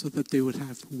 So that they would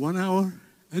have 1 hour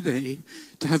a day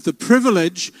to have the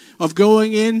privilege of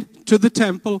going in to the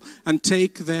temple and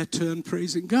take their turn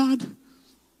praising God.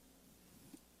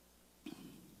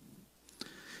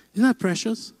 Isn't that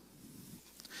precious?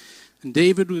 And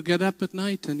David would get up at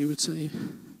night and he would say,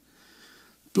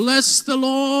 "Bless the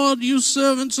Lord, you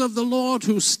servants of the Lord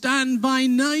who stand by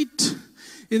night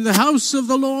in the house of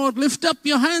the Lord. Lift up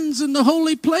your hands in the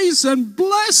holy place and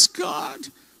bless God."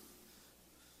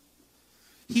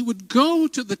 He would go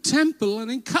to the temple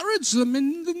and encourage them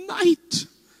in the night.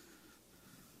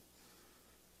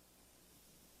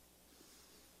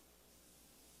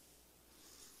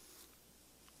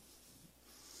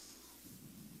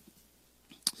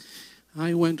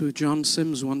 I went with John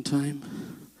Sims one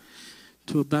time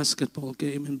to a basketball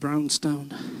game in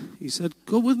Brownstown. He said,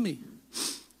 "Go with me."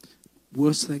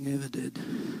 Worst thing I ever did.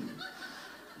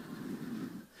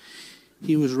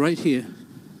 He was right here.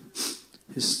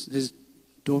 His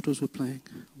daughters were playing.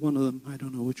 One of them, I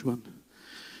don't know which one.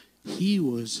 He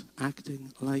was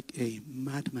acting like a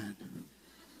madman.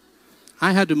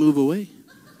 I had to move away.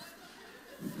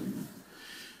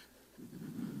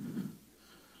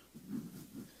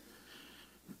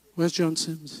 Where's John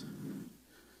Sims?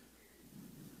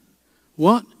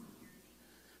 What?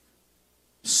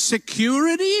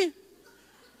 Security?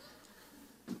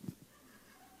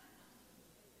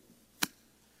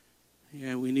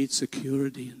 Yeah, we need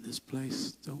security in this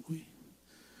place, don't we?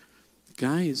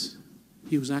 Guys,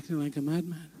 He was acting like a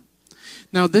madman.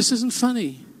 Now, this isn't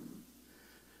funny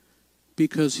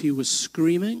because he was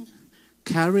screaming,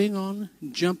 carrying on,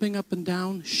 jumping up and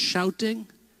down, shouting.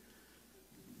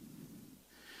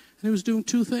 And he was doing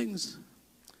two things.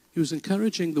 He was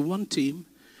encouraging the one team,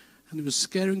 and he was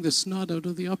scaring the snot out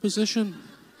of the opposition.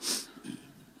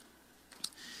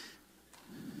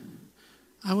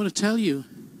 I want to tell you,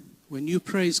 when you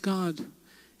praise God,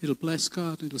 it'll bless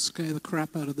God. It'll scare the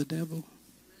crap out of the devil.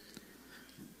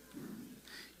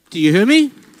 Do you hear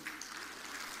me?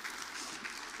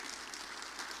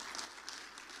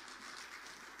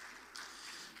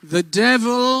 The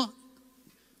devil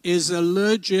is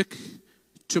allergic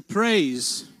to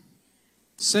praise.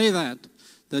 Say that.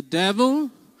 The devil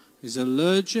is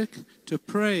allergic to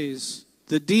praise.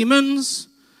 The demons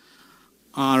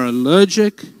are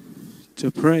allergic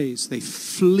to praise. They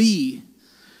flee.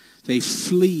 They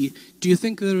flee. Do you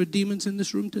think there are demons in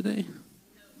this room today?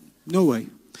 No way.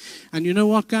 And you know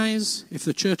what, guys? If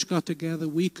the church got together,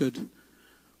 we could,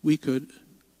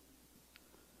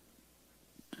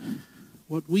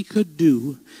 what we could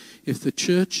do, if the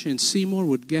church in Seymour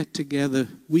would get together,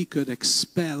 we could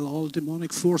expel all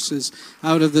demonic forces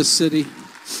out of this city.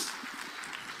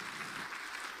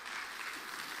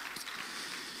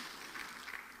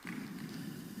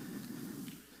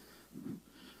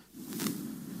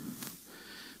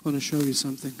 I want to show you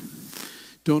something.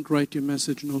 Don't write your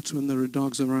message notes when there are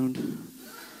dogs around.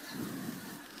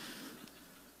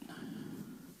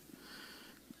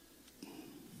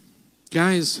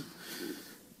 Guys,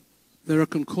 there are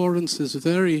concordances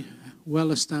very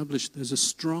well established. There's a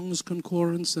Strong's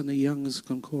Concordance and a Young's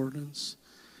Concordance.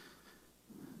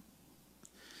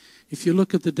 If you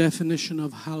look at the definition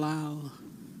of halal,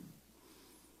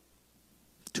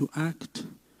 to act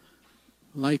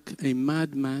like a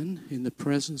madman in the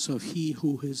presence of he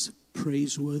who is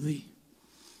praiseworthy.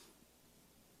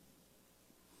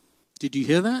 Did you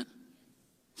hear that?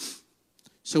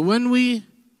 So when we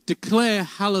declare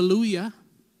hallelujah,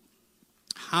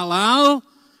 halal,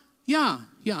 yeah,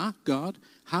 God,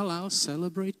 halal,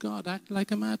 celebrate God, act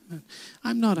like a madman.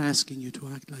 I'm not asking you to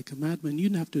act like a madman. You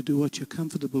have to do what you're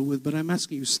comfortable with, but I'm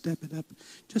asking you to step it up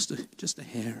just a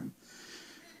hair.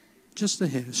 Just a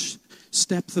hair.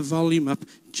 Step the volume up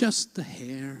just a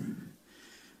hair.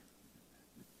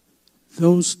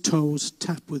 Those toes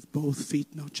tap with both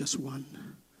feet, not just one.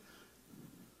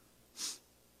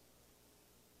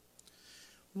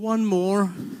 One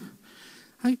more.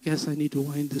 I guess I need to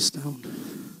wind this down.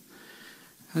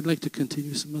 I'd like to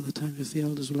continue some other time if the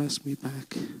elders will ask me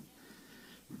back.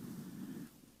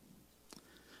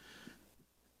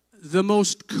 The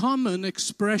most common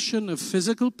expression of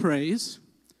physical praise,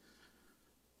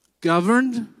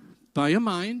 governed by your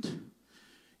mind,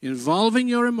 involving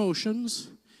your emotions,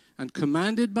 and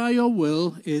commanded by your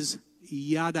will, is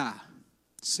yada.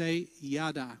 Say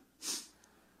yada.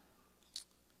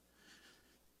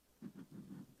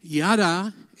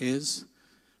 Yada is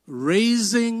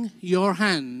raising your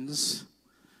hands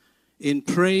in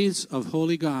praise of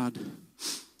holy God.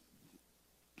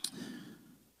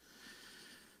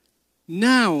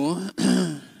 Now,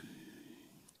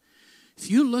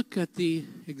 if you look at the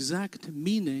exact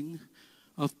meaning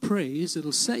of praise,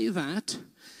 it'll say that,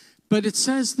 but it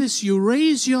says this: you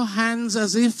raise your hands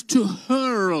as if to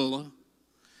hurl.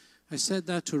 I said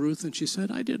that to Ruth, and she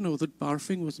said, I didn't know that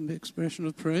barfing was an expression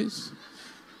of praise.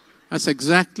 That's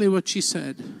exactly what she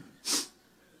said.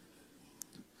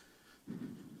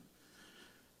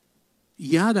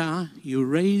 Yada, you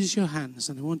raise your hands,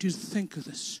 and I want you to think of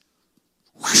this.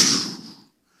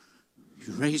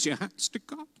 You raise your hands to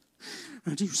God,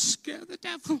 and you scare the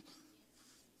devil.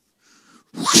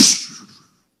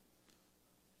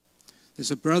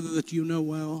 There's a brother that you know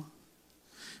well,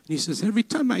 and he says, every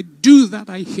time I do that,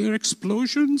 I hear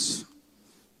explosions.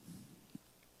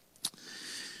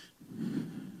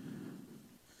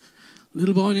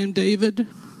 Little boy named David,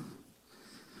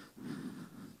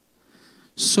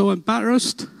 so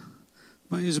embarrassed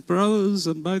by his brothers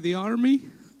and by the army,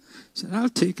 said, I'll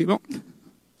take him on.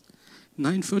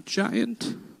 9-foot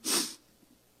giant.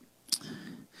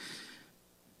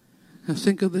 Now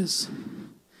think of this.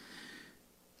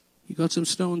 He got some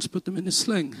stones, put them in his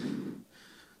sling,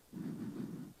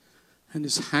 and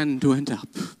his hand went up.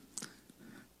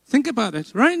 Think about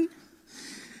it, right?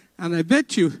 And I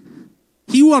bet you,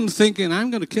 he wasn't thinking, I'm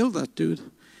going to kill that dude.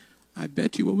 I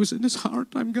bet you what was in his heart,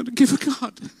 I'm going to give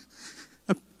God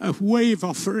a wave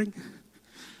offering.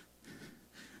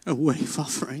 A wave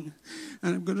offering.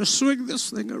 And I'm going to swing this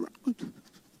thing around.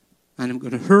 And I'm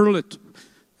going to hurl it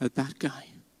at that guy.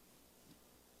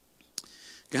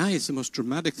 Guys, the most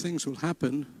dramatic things will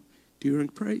happen during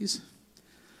praise.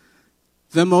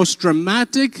 The most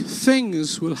dramatic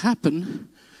things will happen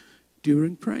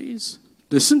during praise.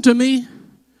 Listen to me.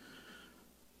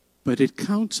 But it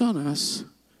counts on us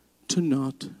to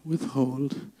not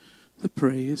withhold the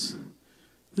praise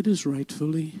that is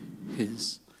rightfully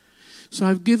His. So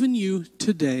I've given you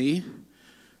today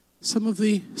some of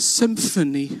the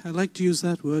symphony, I like to use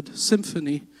that word,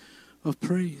 symphony of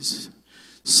praise.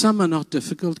 Some are not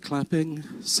difficult, clapping,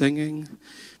 singing,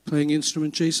 playing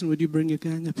instrument. Jason, would you bring your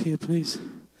gang up here, please?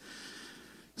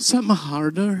 Some are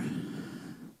harder,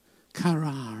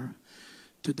 karar,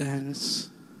 to dance.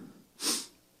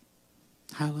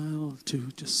 Hallel, to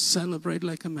just celebrate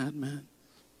like a madman.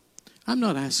 I'm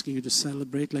not asking you to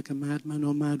celebrate like a madman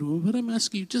or madwoman, but I'm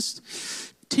asking you just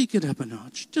take it up a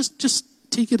notch. Just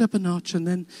take it up a notch, and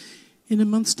then in a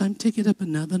month's time, take it up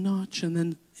another notch, and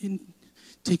then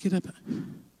take it up.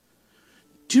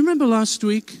 Do you remember last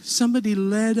week somebody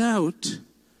led out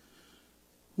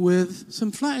with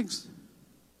some flags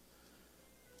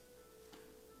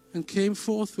and came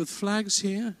forth with flags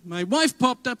here? My wife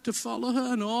popped up to follow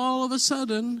her, and all of a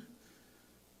sudden,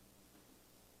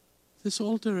 this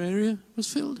altar area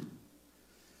was filled.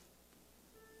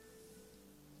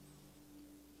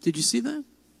 Did you see that?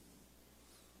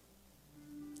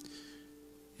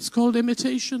 It's called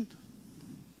imitation.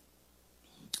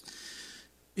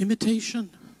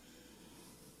 Imitation.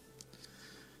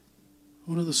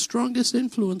 One of the strongest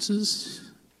influences,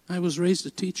 I was raised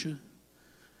a teacher,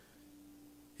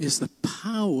 is the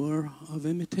power of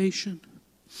imitation.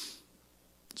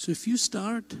 So if you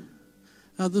start,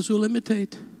 others will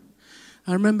imitate.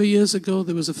 I remember years ago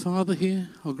there was a father here,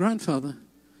 or grandfather,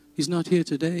 he's not here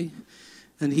today,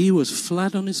 and he was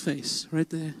flat on his face right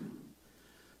there.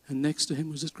 And next to him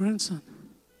was his grandson.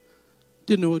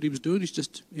 Didn't know what he was doing, he's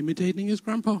just imitating his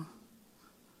grandpa.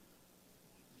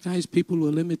 Guys, people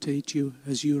will imitate you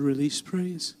as you release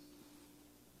praise.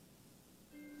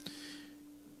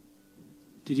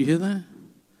 Did you hear that?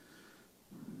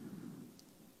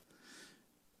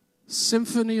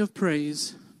 Symphony of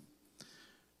praise.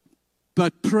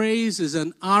 But praise is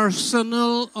an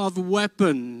arsenal of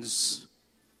weapons.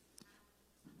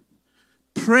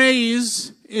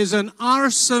 Praise is an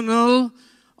arsenal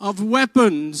of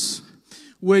weapons.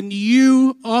 When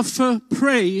you offer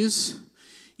praise,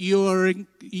 you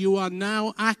are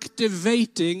now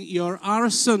activating your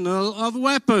arsenal of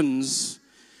weapons.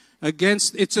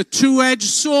 It's a two-edged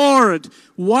sword.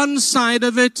 One side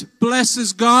of it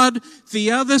blesses God,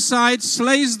 the other side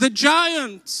slays the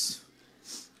giants.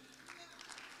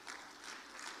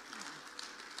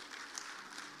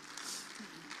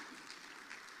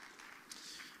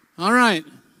 All right.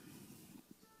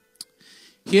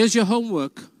 Here's your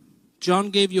homework. John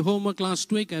gave you homework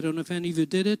last week. I don't know if any of you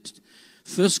did it.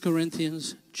 1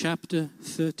 Corinthians chapter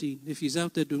 13. If he's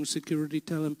out there doing security,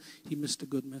 tell him he missed a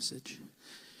good message.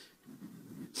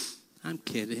 I'm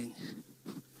kidding.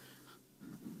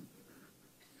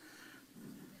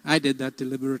 I did that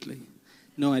deliberately.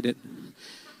 No, I didn't.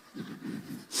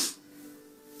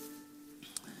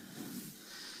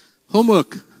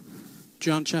 Homework.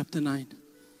 John chapter 9.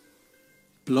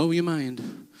 Blow your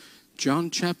mind.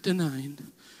 John chapter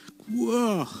 9.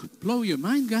 Whoa, blow your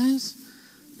mind, guys.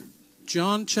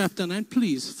 John chapter 9,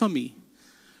 please, for me.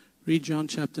 Read John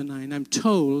chapter 9. I'm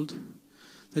told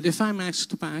that if I'm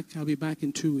asked back, I'll be back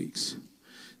in 2 weeks.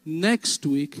 Next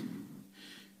week,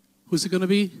 who's it going to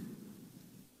be?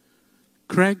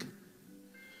 Craig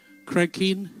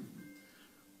Keane.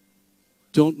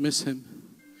 Don't miss him.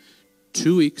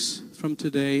 2 weeks from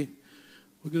today,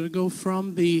 we're going to go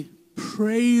from the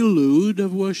prelude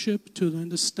of worship to the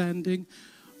understanding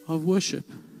of worship.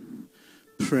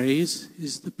 Praise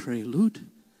is the prelude.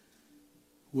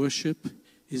 Worship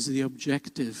is the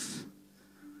objective.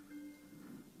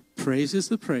 Praise is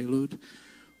the prelude.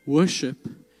 Worship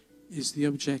is the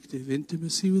objective.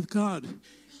 Intimacy with God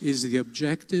is the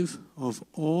objective of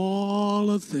all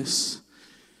of this.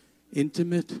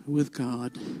 Intimate with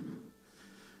God.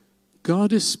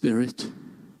 God is spirit.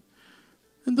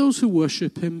 And those who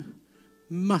worship him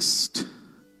must.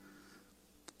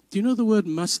 Do you know the word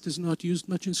must is not used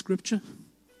much in Scripture?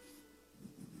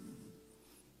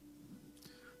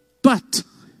 But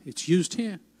it's used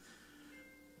here.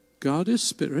 God is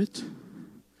spirit.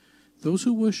 Those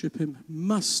who worship him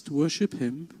must worship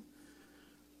him.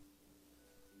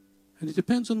 And it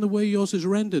depends on the way yours is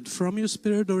rendered, from your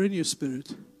spirit or in your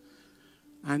spirit.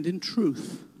 And in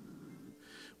truth.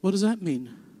 What does that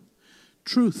mean?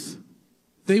 Truth,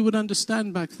 they would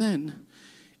understand back then,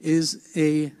 is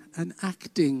an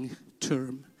acting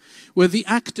term, where the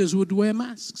actors would wear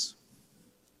masks.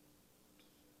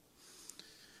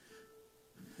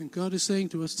 And God is saying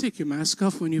to us, take your mask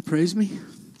off when you praise me.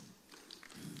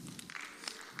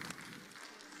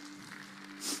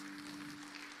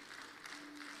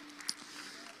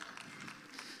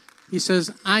 He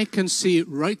says, I can see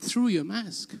right through your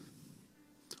mask.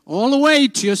 All the way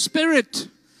to your spirit.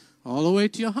 All the way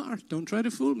to your heart. Don't try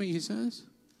to fool me, he says.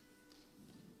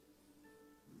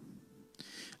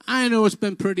 I know it's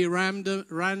been pretty random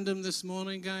this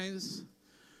morning, guys.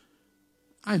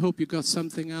 I hope you got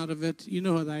something out of it. You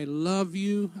know that I love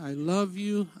you. I love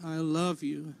you. I love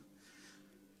you.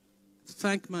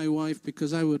 Thank my wife,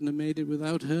 because I wouldn't have made it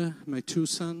without her. My 2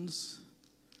 sons.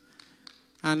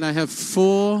 And I have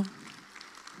 4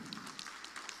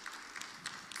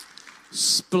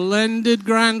 splendid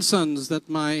grandsons that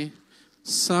my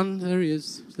son, there he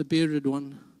is, the bearded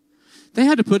one. They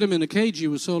had to put him in a cage. He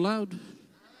was so loud.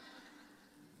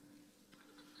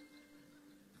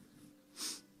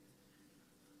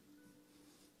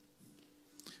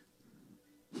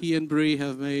 He and Bree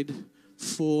have made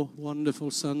 4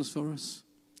 wonderful sons for us,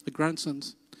 the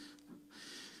grandsons.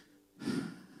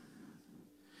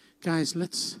 Guys,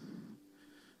 let's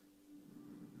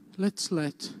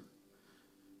let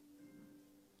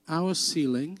our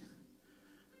ceiling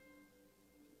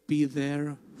be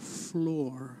their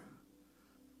floor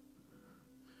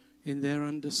in their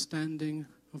understanding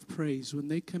of praise. When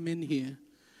they come in here,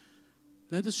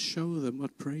 let us show them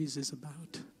what praise is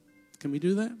about. Can we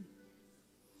do that?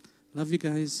 Love you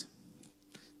guys.